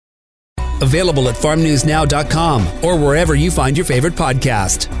Available at farmnewsnow.com or wherever you find your favorite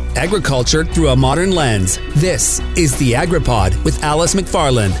podcast. Agriculture through a modern lens. This is the AgriPod with Alice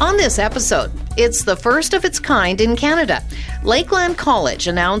McFarland. On this episode, it's the first of its kind in Canada. Lakeland College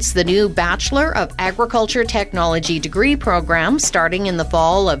announced the new Bachelor of Agriculture Technology degree program starting in the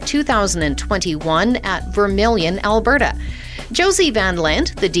fall of 2021 at Vermilion, Alberta. Josie Van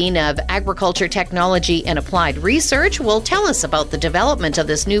Lent, the Dean of Agriculture Technology and Applied Research, will tell us about the development of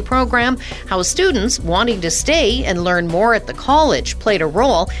this new program, how students wanting to stay and learn more at the college played a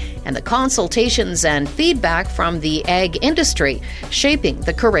role, and the consultations and feedback from the ag industry shaping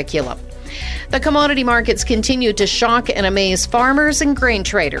the curriculum. The commodity markets continue to shock and amaze farmers and grain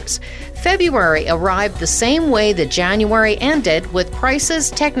traders. February arrived the same way that January ended, with prices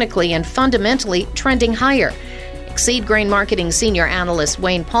technically and fundamentally trending higher. Seed Grain Marketing Senior Analyst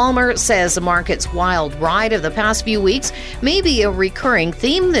Wayne Palmer says the market's wild ride of the past few weeks may be a recurring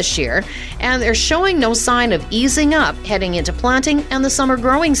theme this year, and they're showing no sign of easing up heading into planting and the summer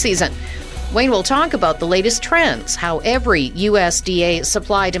growing season. Wayne will talk about the latest trends, how every USDA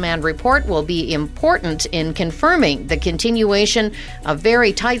supply-demand report will be important in confirming the continuation of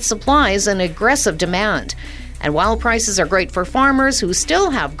very tight supplies and aggressive demand. And while prices are great for farmers who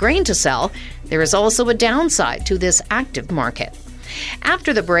still have grain to sell, there is also a downside to this active market.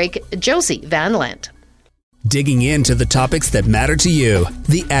 After the break, Josie Van Lent. Digging into the topics that matter to you.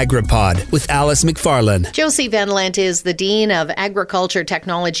 The AgriPod with Alice McFarland. Josie Van Lent is the Dean of Agriculture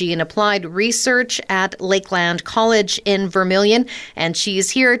Technology and Applied Research at Lakeland College in Vermilion, and she's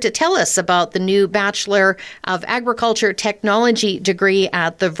here to tell us about the new Bachelor of Agriculture Technology degree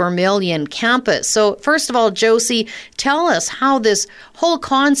at the Vermilion campus. So first of all, Josie, tell us how this whole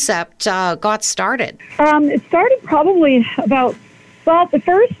concept got started. It started probably about the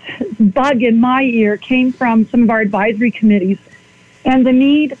first bug in my ear came from some of our advisory committees and the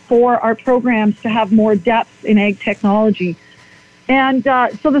need for our programs to have more depth in ag technology. And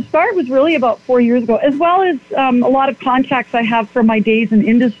so the start was really about 4 years ago, as well as a lot of contacts I have from my days in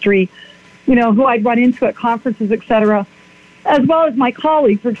industry, who I'd run into at conferences, et cetera, as well as my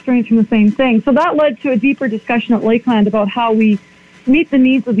colleagues were experiencing the same thing. So that led to a deeper discussion at Lakeland about how we meet the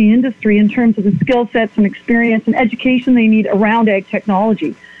needs of the industry in terms of the skill sets and experience and education they need around ag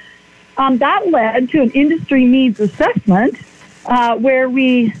technology. That led to an industry needs assessment where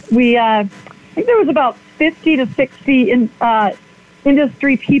we I think there was about 50 to 60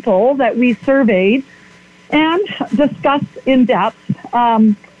 industry people that we surveyed and discussed in depth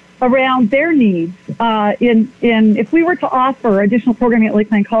around their needs in if we were to offer additional programming at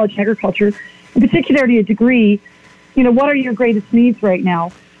Lakeland College in Agriculture, in particularly a degree. What are your greatest needs right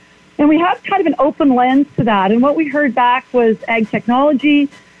now? And we have kind of an open lens to that. And what we heard back was ag technology,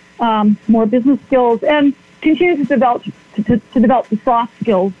 more business skills, and continue to develop the soft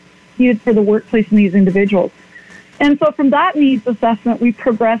skills needed for the workplace in these individuals. And so from that needs assessment, we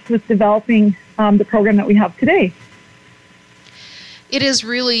progressed with developing the program that we have today. It is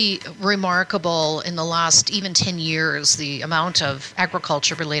really remarkable in the last even 10 years, the amount of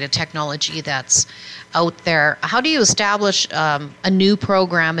agriculture-related technology that's out there. How do you establish a new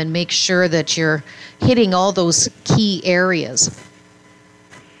program and make sure that you're hitting all those key areas?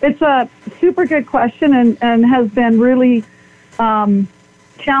 It's a super good question and has been really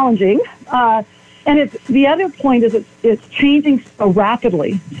challenging. And the other point is it's changing so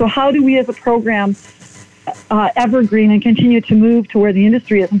rapidly. So how do we as a program evergreen and continue to move to where the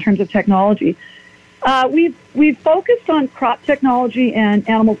industry is in terms of technology? We've focused on crop technology and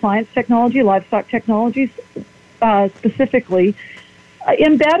animal science technology, livestock technologies specifically.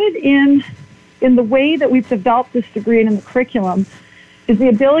 Embedded in the way that we've developed this degree and in the curriculum is the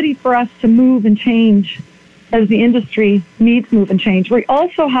ability for us to move and change as the industry needs move and change. We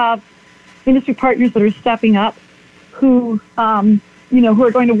also have industry partners that are stepping up who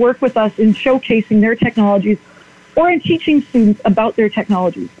are going to work with us in showcasing their technologies or in teaching students about their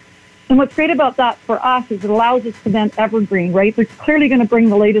technologies. And what's great about that for us is it allows us to then evergreen, right? They're clearly going to bring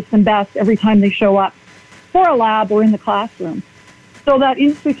the latest and best every time they show up for a lab or in the classroom. So that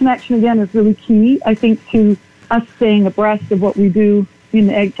industry connection, again, is really key, I think, to us staying abreast of what we do in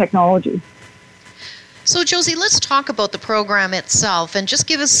ag technology. So, Josie, let's talk about the program itself and just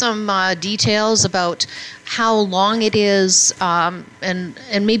give us some details about how long it is and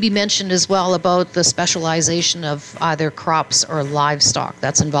maybe mention as well about the specialization of either crops or livestock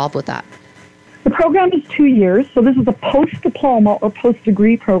that's involved with that. The program is 2 years, so this is a post-diploma or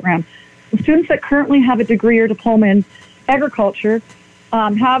post-degree program. The students that currently have a degree or diploma in agriculture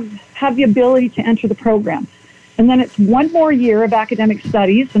have the ability to enter the program. And then it's 1 more year of academic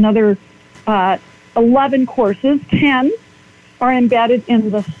studies, another 11 courses, 10 are embedded in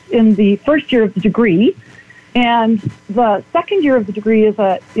the first year of the degree, and the second year of the degree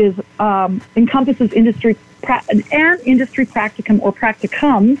encompasses industry practicum or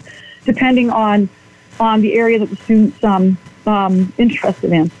practicums, depending on the area that the student's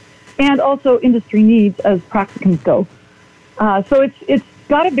interested in, and also industry needs as practicums go. So it's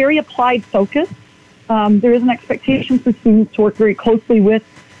got a very applied focus. There is an expectation for students to work very closely with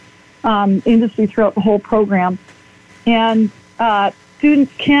industry throughout the whole program. And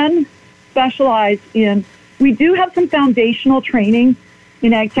students can specialize in, we do have some foundational training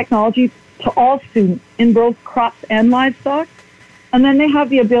in ag technology to all students in both crops and livestock. And then they have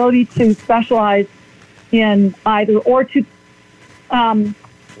the ability to specialize in either or to, some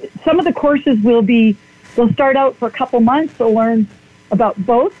of the courses will start out for a couple months. They'll learn about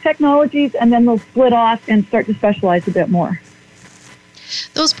both technologies, and then they'll split off and start to specialize a bit more.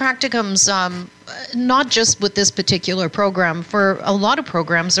 Those practicums, not just with this particular program, for a lot of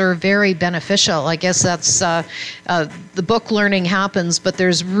programs are very beneficial. I guess that's the book learning happens, but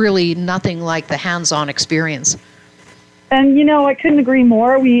there's really nothing like the hands-on experience. And, I couldn't agree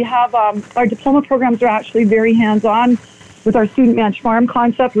more. We have our diploma programs are actually very hands-on with our student managed farm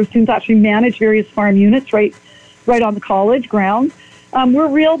concept, where students actually manage various farm units right on the college grounds. We're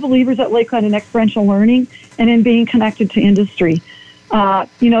real believers at Lakeland in experiential learning and in being connected to industry.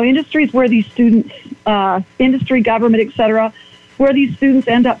 Industries where these students, industry, government, et cetera, where these students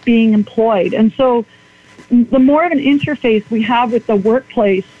end up being employed. And so the more of an interface we have with the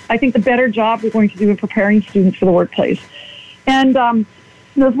workplace, I think the better job we're going to do in preparing students for the workplace. And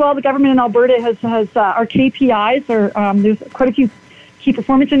as well, the government in Alberta has our KPIs, there's quite a few key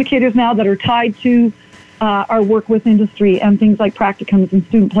performance indicators now that are tied to our work with industry and things like practicums and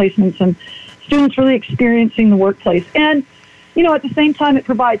student placements and students really experiencing the workplace. And at the same time, it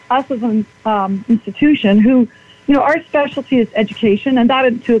provides us as an institution who, our specialty is education, and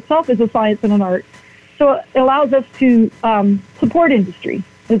that to itself is a science and an art. So it allows us to support industry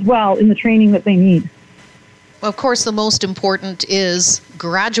as well in the training that they need. Well, of course, the most important is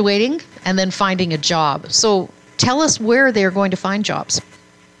graduating and then finding a job. So tell us where they're going to find jobs.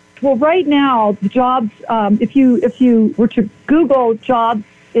 Well, right now, the jobs, if you were to Google jobs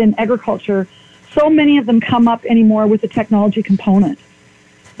in agriculture, so many of them come up anymore with a technology component.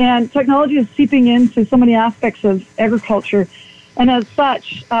 And technology is seeping into so many aspects of agriculture. And as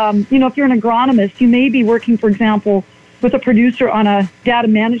such, if you're an agronomist, you may be working, for example, with a producer on a data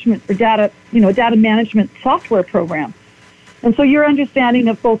management software program. And so your understanding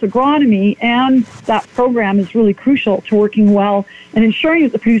of both agronomy and that program is really crucial to working well and ensuring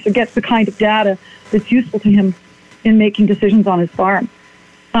that the producer gets the kind of data that's useful to him in making decisions on his farm.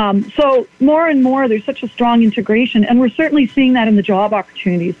 So more and more, there's such a strong integration, and we're certainly seeing that in the job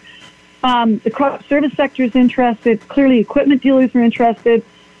opportunities. The crop service sector is interested. Clearly, equipment dealers are interested.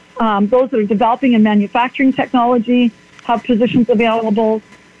 Those that are developing and manufacturing technology have positions available.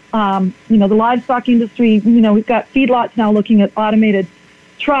 The livestock industry, we've got feedlots now looking at automated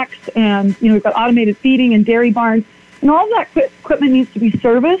trucks, and, we've got automated feeding and dairy barns. And all of that equipment needs to be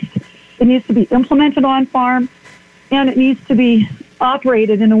serviced. It needs to be implemented on farm, and it needs to be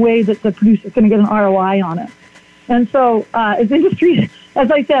operated in a way that the producer is going to get an ROI on it. And so as industry,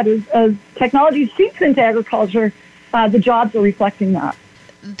 as I said, as technology seeps into agriculture, the jobs are reflecting that.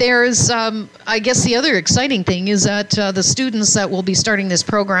 There's, I guess the other exciting thing is that the students that will be starting this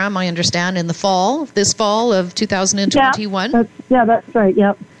program, I understand, in this fall of 2021. Yeah, that's right,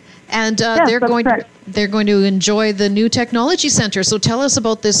 yep. And they're going to enjoy the new technology center. So tell us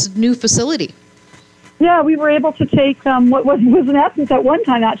about this new facility. Yeah, we were able to take what was in essence at one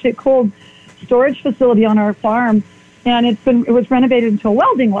time actually a cold storage facility on our farm, and it was renovated into a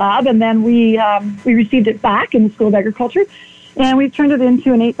welding lab, and then we received it back in the School of Agriculture, and we've turned it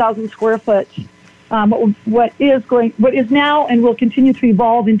into an 8,000 square foot what is now and will continue to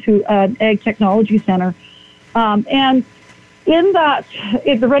evolve into an ag technology center. And in that,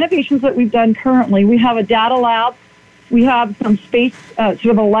 the renovations that we've done currently, we have a data lab. We have some space, sort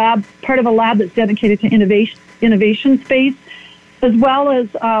of a lab, part of a lab that's dedicated to innovation space, as well as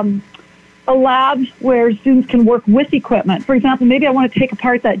a lab where students can work with equipment. For example, maybe I want to take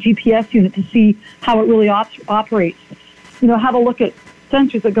apart that GPS unit to see how it really operates. Have a look at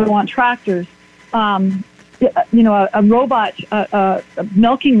sensors that go on tractors. A robot, a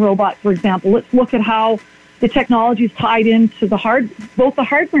milking robot, for example. Let's look at how the technology is tied into both the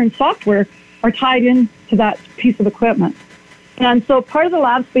hardware and software are tied into that piece of equipment. And so part of the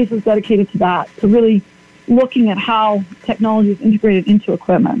lab space is dedicated to that, to really looking at how technology is integrated into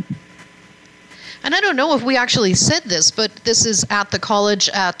equipment. And I don't know if we actually said this, but this is at the college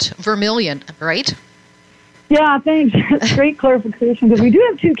at Vermilion, right? Yeah, thanks. That's great clarification, because we do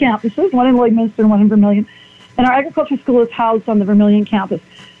have two campuses, one in Lloydminster and one in Vermilion. And our agriculture school is housed on the Vermilion campus.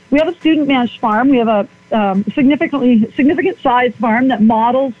 We have a student-managed farm. We have a significant size farm that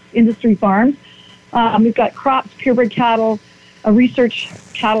models industry farms. We've got crops, purebred cattle, a research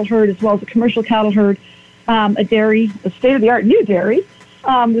cattle herd, as well as a commercial cattle herd, a dairy, a state-of-the-art new dairy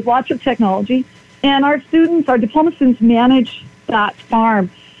with lots of technology. And our diploma students manage that farm.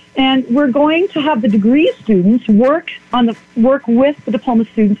 And we're going to have the degree students work with the diploma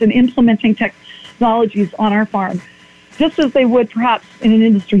students in implementing technologies on our farm, just as they would perhaps in an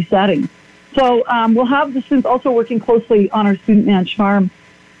industry setting. So we'll have the students also working closely on our student-managed farm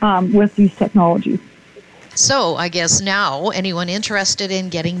with these technologies. So I guess now anyone interested in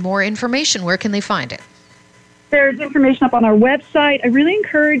getting more information, where can they find it? There's information up on our website. I really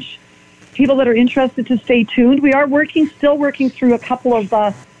encourage people that are interested to stay tuned. We are still working through a couple of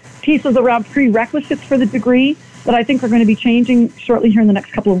pieces around prerequisites for the degree that I think are going to be changing shortly here in the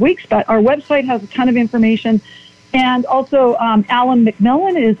next couple of weeks. But our website has a ton of information. And also, Alan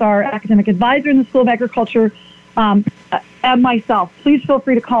McMillan is our academic advisor in the School of Agriculture, and myself. Please feel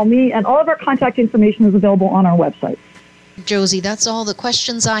free to call me, and all of our contact information is available on our website. Josie, that's all the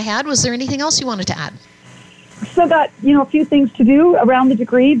questions I had. Was there anything else you wanted to add? Still got, a few things to do around the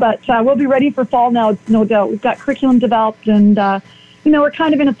degree, but we'll be ready for fall now, no doubt. We've got curriculum developed, and, we're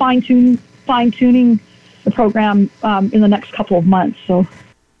kind of in a fine-tuning the program in the next couple of months, so...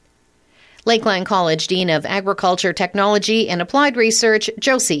 Lakeland College Dean of Agriculture Technology and Applied Research,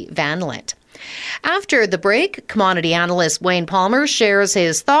 Josie Van Lent. After the break, commodity analyst Wayne Palmer shares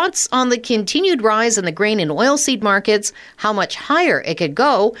his thoughts on the continued rise in the grain and oilseed markets, how much higher it could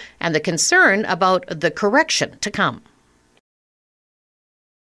go, and the concern about the correction to come.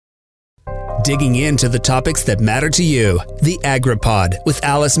 Digging into the topics that matter to you. The AgriPod with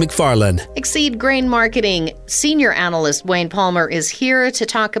Alice McFarlane. Exceed Grain Marketing senior analyst Wayne Palmer is here to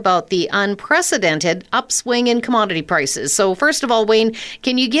talk about the unprecedented upswing in commodity prices. So first of all, Wayne,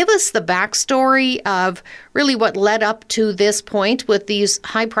 can you give us the backstory of really what led up to this point with these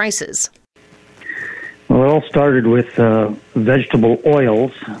high prices? Well, it all started with vegetable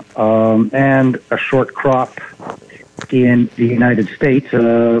oils and a short crop in the United States.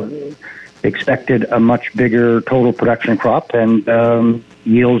 Expected a much bigger total production crop, and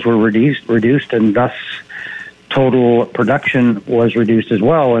yields were reduced, and thus total production was reduced as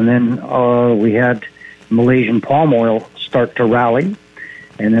well. And then we had Malaysian palm oil start to rally,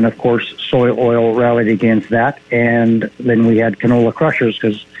 and then of course soy oil rallied against that, and then we had canola crushers,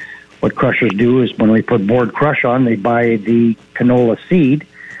 because what crushers do is when we put board crush on, they buy the canola seed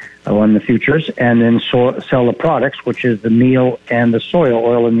on the futures, and then sell the products, which is the meal and the soy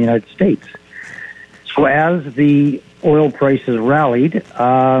oil in the United States. So as the oil prices rallied,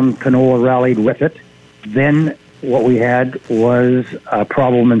 canola rallied with it. Then what we had was a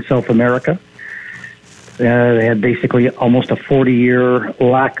problem in South America. They had basically almost a 40-year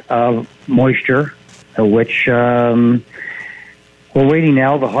lack of moisture, which we're waiting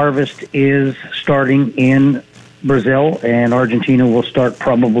now. The harvest is starting in Brazil, and Argentina will start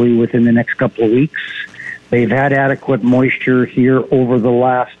probably within the next couple of weeks. They've had adequate moisture here over the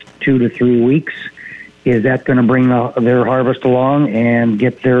last 2 to 3 weeks. Is that going to bring their harvest along and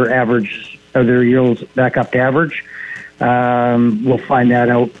get their average, or their yields back up to average? We'll find that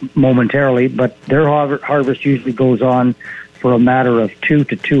out momentarily, but their harvest usually goes on for a matter of 2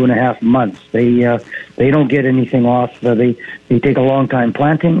 to 2.5 months. They don't get anything off. They take a long time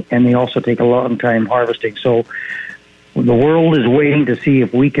planting, and they also take a long time harvesting. So the world is waiting to see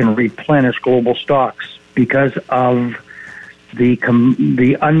if we can replenish global stocks because of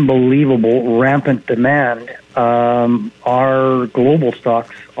the unbelievable rampant demand. Our global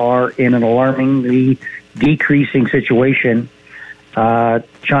stocks are in an alarmingly decreasing situation.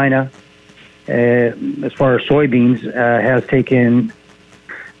 China, as far as soybeans, has taken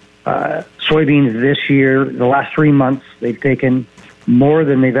soybeans this year, the last 3 months, they've taken more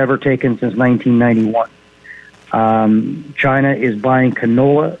than they've ever taken since 1991. China is buying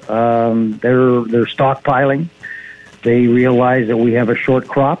canola. They're stockpiling. They realize that we have a short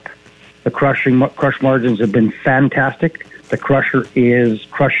crop. The crush margins have been fantastic. The crusher is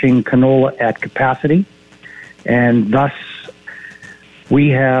crushing canola at capacity, and thus we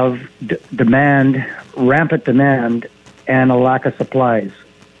have rampant demand, and a lack of supplies.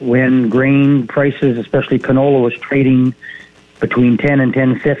 When grain prices, especially canola, was trading between 10 and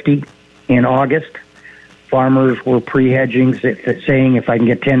 10.50 in August, farmers were pre-hedging, saying if I can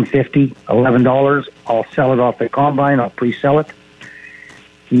get $10.50, $11, I'll sell it off the combine, I'll pre-sell it.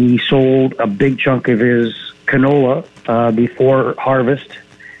 He sold a big chunk of his canola before harvest,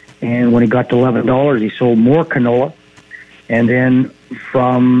 And when it got to $11, he sold more canola. And then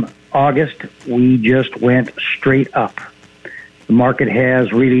from August, we just went straight up. The market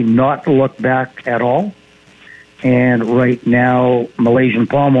has really not looked back at all. And right now, Malaysian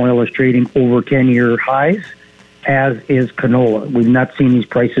palm oil is trading over 10-year highs, as is canola. We've not seen these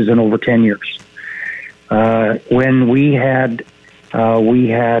prices in over 10 years. When we had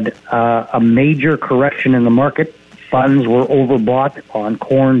a major correction in the market, funds were overbought on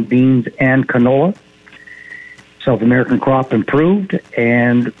corn, beans, and canola. South American crop improved,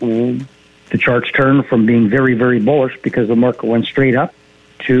 and the charts turned from being very, very bullish because the market went straight up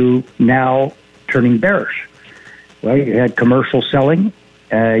to now turning bearish. Well, you had commercial selling,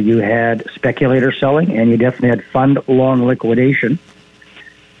 you had speculator selling, and you definitely had fund long liquidation.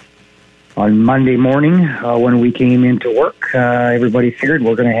 On Monday morning, when we came into work, everybody figured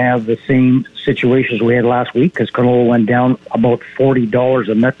we're going to have the same situations we had last week because canola went down about $40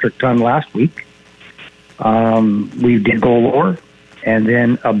 a metric ton last week. We did go lower, and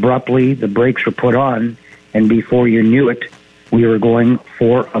then abruptly the brakes were put on, and before you knew it, we were going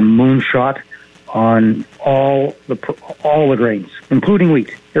for a moonshot on all the grains, including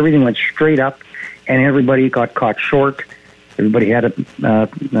wheat. Everything went straight up, and everybody got caught short. Everybody had it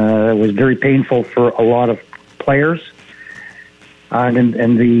was very painful for a lot of players.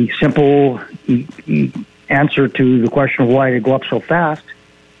 And the simple answer to the question of why they go up so fast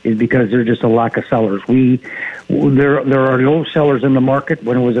is because there's just a lack of sellers. There are no sellers in the market.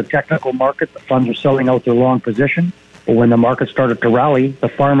 When it was a technical market, the funds were selling out their long position. But when the market started to rally, the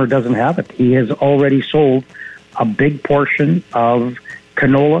farmer doesn't have it. He has already sold a big portion of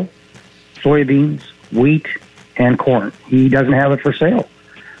canola, soybeans, wheat, and corn. He doesn't have it for sale.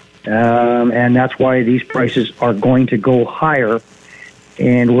 And that's why these prices are going to go higher.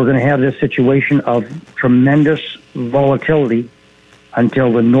 And we're going to have this situation of tremendous volatility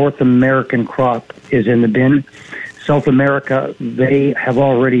until the North American crop is in the bin. South America, they have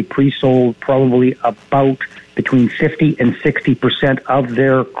already pre-sold probably about between 50 and 60% of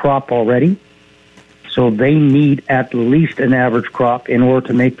their crop already. So they need at least an average crop in order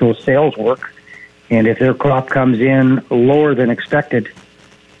to make those sales work. And if their crop comes in lower than expected,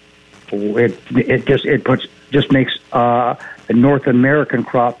 it just makes the North American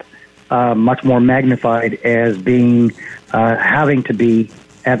crop much more magnified as being having to be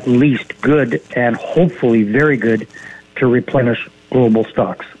at least good and hopefully very good to replenish global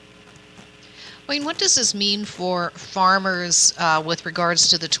stocks. Wayne, what does this mean for farmers with regards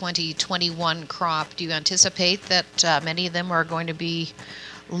to the 2021 crop? Do you anticipate that many of them are going to be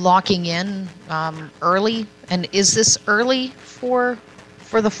locking in early? And is this early for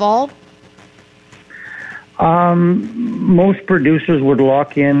the fall? Most producers would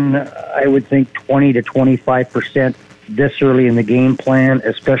lock in, I would think, 20 to 25% this early in the game plan,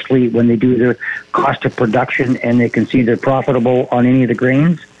 especially when they do their cost of production and they can see they're profitable on any of the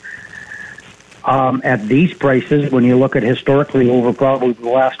grains. At these prices, when you look at historically over probably the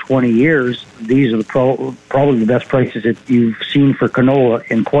last 20 years, these are probably the best prices that you've seen for canola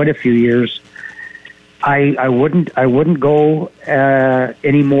in quite a few years. I wouldn't go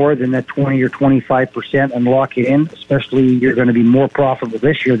any more than that 20 or 25% and lock it in. Especially, you're going to be more profitable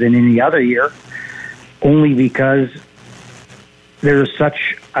this year than any other year, only because there's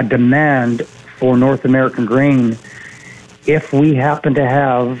such a demand for North American grain. If we happen to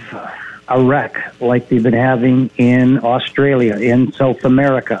have a wreck like they've been having in Australia, in South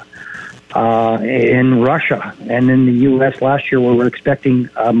America, in Russia, and in the U.S. last year, where we're expecting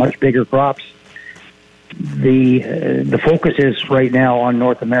much bigger crops, the focus is right now on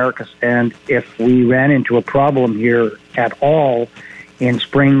North America. And if we ran into a problem here at all in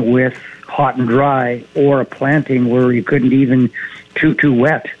spring with hot and dry, or a planting where you couldn't even too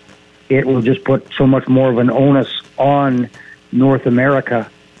wet, it will just put so much more of an onus on North America.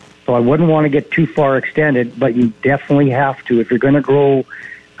 So I wouldn't want to get too far extended, but you definitely have to. If you're going to grow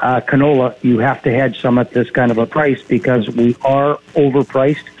canola, you have to hedge some at this kind of a price, because we are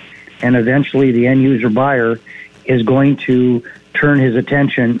overpriced, and eventually the end user buyer is going to turn his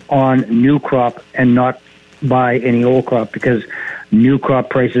attention on new crop and not buy any old crop, because new crop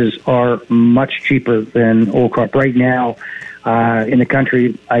prices are much cheaper than old crop. Right now in the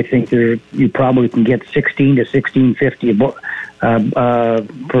country, I think you probably can get $16 to $16.50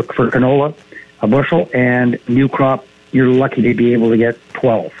 for canola a bushel, and new crop you're lucky to be able to get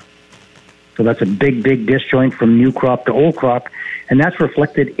 12. So that's a big disjoint from new crop to old crop, and that's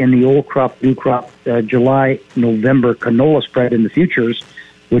reflected in the old crop, new crop July-November canola spread in the futures,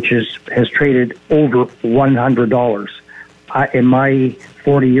 which has traded over $100. In my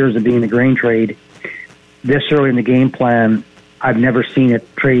 40 years of being in the grain trade, this early in the game plan, I've never seen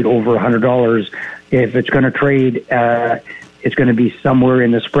it trade over $100. If it's going to trade, it's going to be somewhere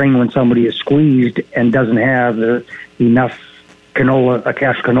in the spring when somebody is squeezed and doesn't have enough canola,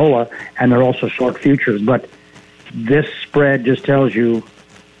 cash canola, and they're also short futures. But this spread just tells you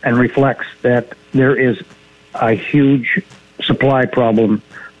and reflects that there is a huge supply problem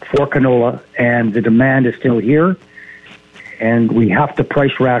for canola, and the demand is still here, and we have to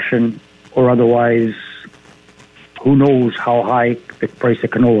price ration, or otherwise, who knows how high the price of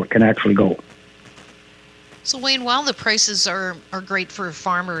canola can actually go. So Wayne, while the prices are great for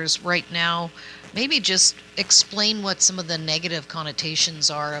farmers right now, maybe just explain what some of the negative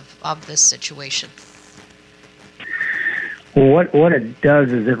connotations are of this situation. Well, what it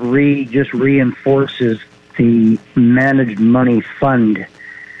does is it just reinforces the managed money fund.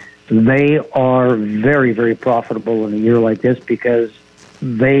 They are very, very profitable in a year like this because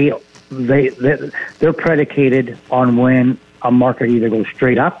they're predicated on when a market either goes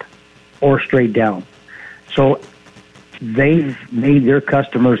straight up or straight down. So they've made their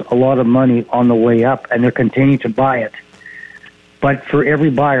customers a lot of money on the way up, and they're continuing to buy it. But for every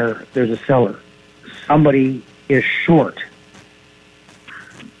buyer, there's a seller. Somebody is short,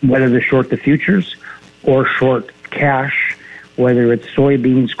 whether they're short the futures or short cash, whether it's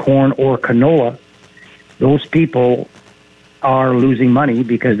soybeans, corn, or canola. Those people are losing money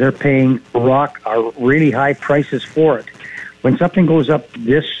because they're paying really high prices for it. When something goes up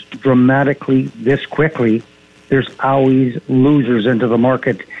this dramatically, this quickly, there's always losers into the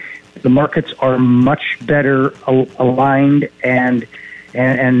market. The markets are much better aligned and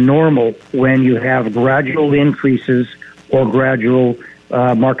normal when you have gradual increases or gradual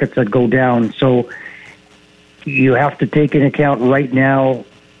markets that go down. So you have to take into account right now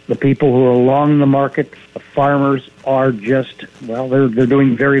the people who are along the market. The farmers are just, they're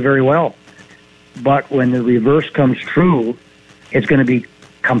doing very, very well. But when the reverse comes true, it's going to be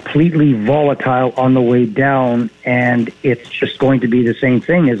completely volatile on the way down, and it's just going to be the same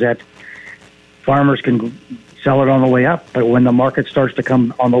thing, is that farmers can sell it on the way up, but when the market starts to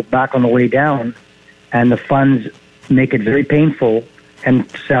come back on the way down and the funds make it very painful and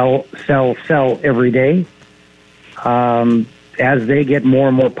sell every day, as they get more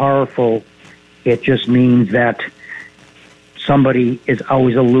and more powerful, it just means that somebody is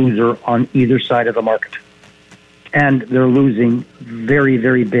always a loser on either side of the market. And they're losing very,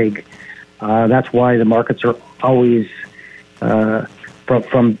 very big. That's why the markets are always,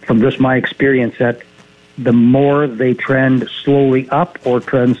 from just my experience, that the more they trend slowly up or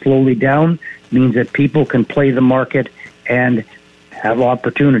trend slowly down means that people can play the market and have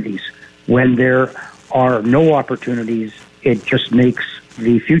opportunities. When there are no opportunities, it just makes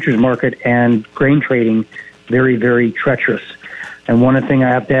the futures market and grain trading very, very treacherous. And one thing I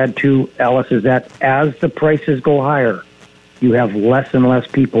have to add too, Alice, is that as the prices go higher, you have less and less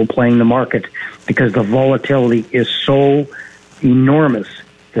people playing the market because the volatility is so enormous,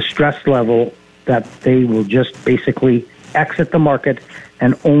 the stress level, that they will just basically exit the market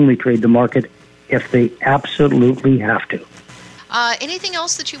and only trade the market if they absolutely have to. Anything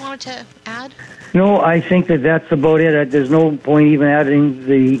else that you wanted to add? No, I think that's about it. There's no point even adding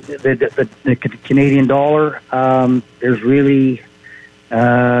the Canadian dollar. There's really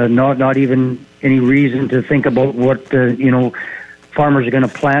not even any reason to think about what farmers are going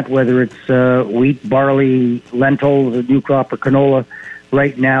to plant, whether it's wheat, barley, lentils, a new crop, or canola.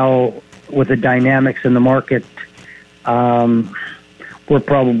 Right now, with the dynamics in the market, we're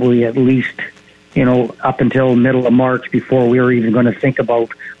probably at least up until middle of March before we're even going to think about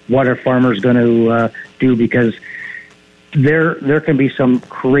what are farmers going to do, because there can be some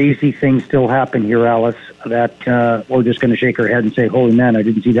crazy things still happen here, Alice, that we're just going to shake our head and say, holy man, I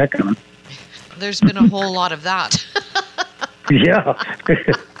didn't see that coming. There's been a whole lot of that. Yeah.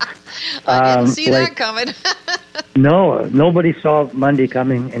 I didn't see that coming. No, nobody saw Monday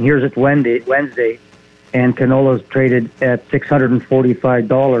coming, and here's it Wednesday, and canola's traded at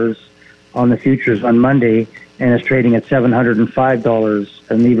 $645 on the futures on Monday, and it's trading at $705,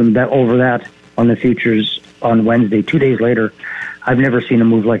 and even over that on the futures on Wednesday, 2 days later. I've never seen a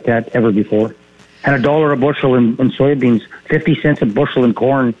move like that ever before. And $1 a bushel in soybeans, 50 cents a bushel in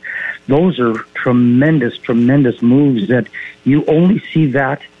corn. Those are tremendous, tremendous moves that you only see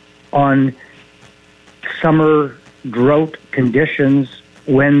that on summer drought conditions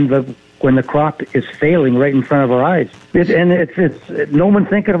when the crop is failing right in front of our eyes. It's no one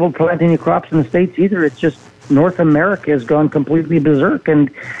thinking about planting any crops in the States either. It's just North America has gone completely berserk, and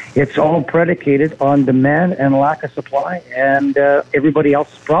it's all predicated on demand and lack of supply and everybody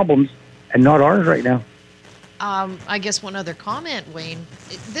else's problems, and not ours right now. I guess one other comment, Wayne.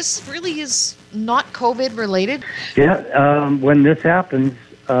 This really is not COVID related. Yeah, when this happens,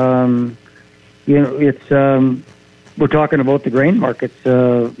 it's we're talking about the grain markets.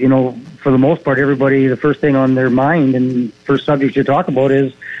 For the most part, everybody, the first thing on their mind and first subject you talk about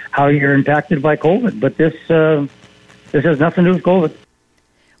is how you're impacted by COVID. But this has nothing to do with COVID.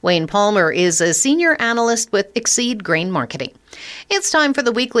 Wayne Palmer is a senior analyst with Exceed Grain Marketing. It's time for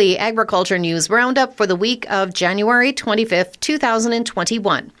the weekly agriculture news roundup for the week of January 25th,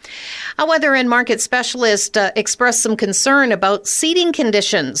 2021. A weather and market specialist expressed some concern about seeding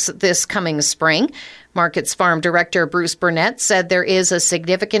conditions this coming spring. Markets Farm Director Bruce Burnett said there is a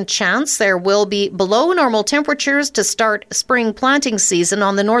significant chance there will be below normal temperatures to start spring planting season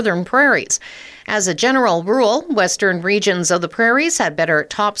on the northern prairies. As a general rule, western regions of the prairies had better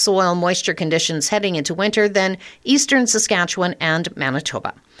topsoil moisture conditions heading into winter than eastern Saskatchewan and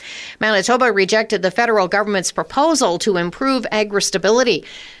Manitoba. Manitoba rejected the federal government's proposal to improve agri-stability.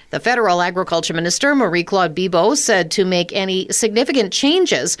 The federal agriculture minister, Marie-Claude Bibeau, said to make any significant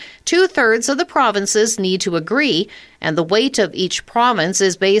changes, 2/3 of the provinces need to agree, and the weight of each province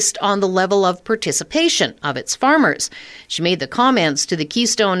is based on the level of participation of its farmers. She made the comments to the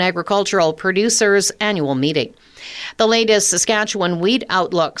Keystone Agricultural Producers annual meeting. The latest Saskatchewan wheat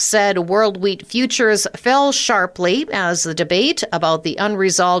outlook said world wheat futures fell sharply as the debate about the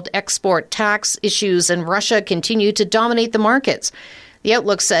unresolved export tax issues in Russia continued to dominate the markets. The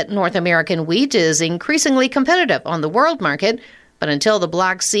outlook said North American wheat is increasingly competitive on the world market, but until the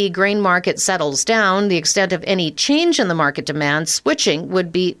Black Sea grain market settles down, the extent of any change in the market demand switching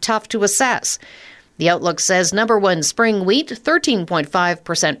would be tough to assess. The outlook says number one spring wheat,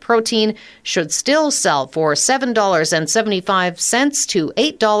 13.5% protein, should still sell for $7.75 to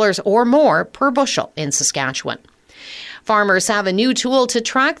 $8 or more per bushel in Saskatchewan. Farmers have a new tool to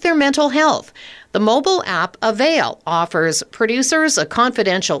track their mental health. The mobile app Avail offers producers a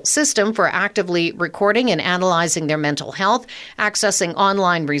confidential system for actively recording and analyzing their mental health, accessing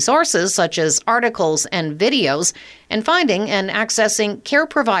online resources such as articles and videos, and finding and accessing care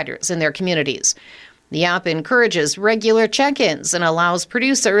providers in their communities. The app encourages regular check-ins and allows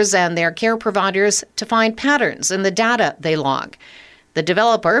producers and their care providers to find patterns in the data they log. The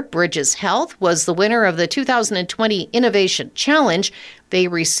developer, Bridges Health, was the winner of the 2020 Innovation Challenge. They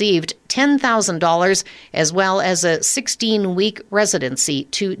received $10,000 as well as a 16-week residency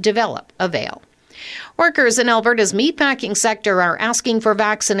to develop Avail. Workers in Alberta's meatpacking sector are asking for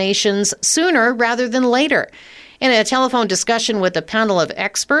vaccinations sooner rather than later. In a telephone discussion with a panel of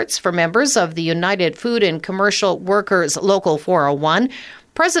experts for members of the United Food and Commercial Workers Local 401,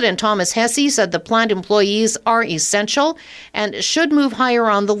 President Thomas Hesse said the plant employees are essential and should move higher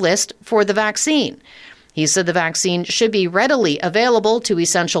on the list for the vaccine. He said the vaccine should be readily available to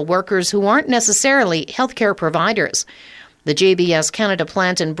essential workers who aren't necessarily healthcare providers. The JBS Canada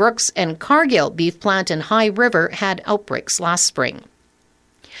plant in Brooks and Cargill beef plant in High River had outbreaks last spring.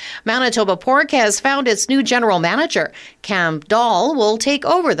 Manitoba Pork has found its new general manager. Cam Dahl will take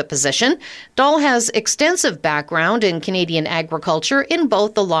over the position. Dahl has extensive background in Canadian agriculture in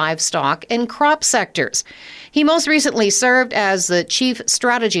both the livestock and crop sectors. He most recently served as the Chief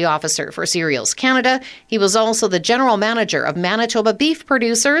Strategy Officer for Cereals Canada. He was also the General Manager of Manitoba Beef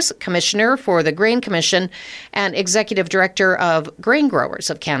Producers, Commissioner for the Grain Commission, and Executive Director of Grain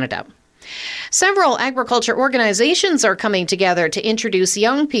Growers of Canada. Several agriculture organizations are coming together to introduce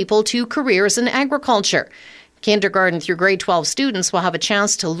young people to careers in agriculture. Kindergarten through grade 12 students will have a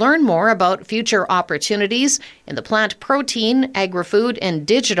chance to learn more about future opportunities in the plant protein, agri-food, and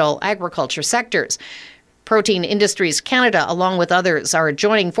digital agriculture sectors. Protein Industries Canada, along with others, are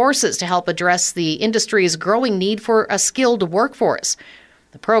joining forces to help address the industry's growing need for a skilled workforce.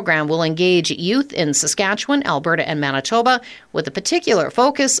 The program will engage youth in Saskatchewan, Alberta, and Manitoba with a particular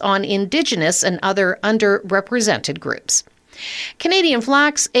focus on Indigenous and other underrepresented groups. Canadian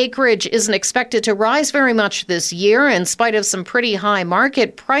flax acreage isn't expected to rise very much this year in spite of some pretty high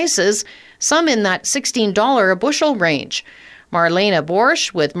market prices, some in that $16 a bushel range. Marlena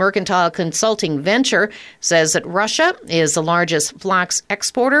Borsch with Mercantile Consulting Venture says that Russia is the largest flax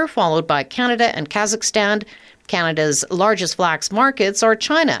exporter, followed by Canada and Kazakhstan. Canada's largest flax markets are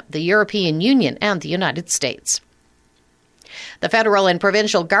China, the European Union, and the United States. The federal and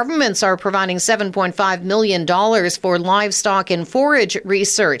provincial governments are providing $7.5 million for livestock and forage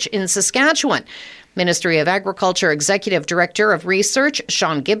research in Saskatchewan. Ministry of Agriculture Executive Director of Research,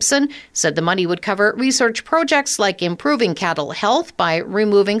 Sean Gibson, said the money would cover research projects like improving cattle health by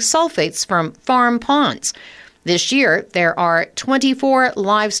removing sulfates from farm ponds. This year, there are 24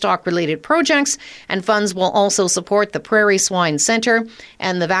 livestock-related projects, and funds will also support the Prairie Swine Centre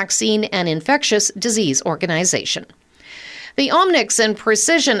and the Vaccine and Infectious Disease Organization. The Omnix and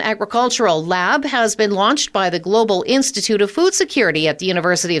Precision Agricultural Lab has been launched by the Global Institute of Food Security at the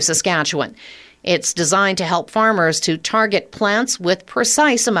University of Saskatchewan. It's designed to help farmers to target plants with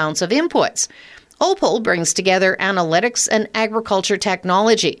precise amounts of inputs. Opal brings together analytics and agriculture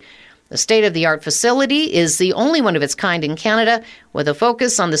technology. The state-of-the-art facility is the only one of its kind in Canada, with a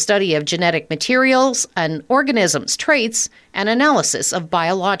focus on the study of genetic materials, an organism's traits, and analysis of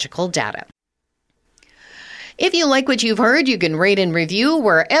biological data. If you like what you've heard, you can rate and review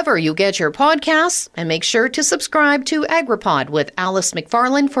wherever you get your podcasts, and make sure to subscribe to AgriPod with Alice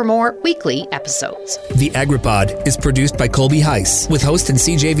McFarland for more weekly episodes. The AgriPod is produced by Colby Heiss, with host and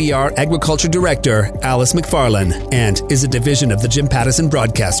CJVR Agriculture Director Alice McFarland, and is a division of the Jim Pattison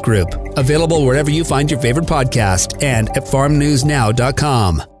Broadcast Group. Available wherever you find your favorite podcast and at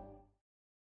farmnewsnow.com.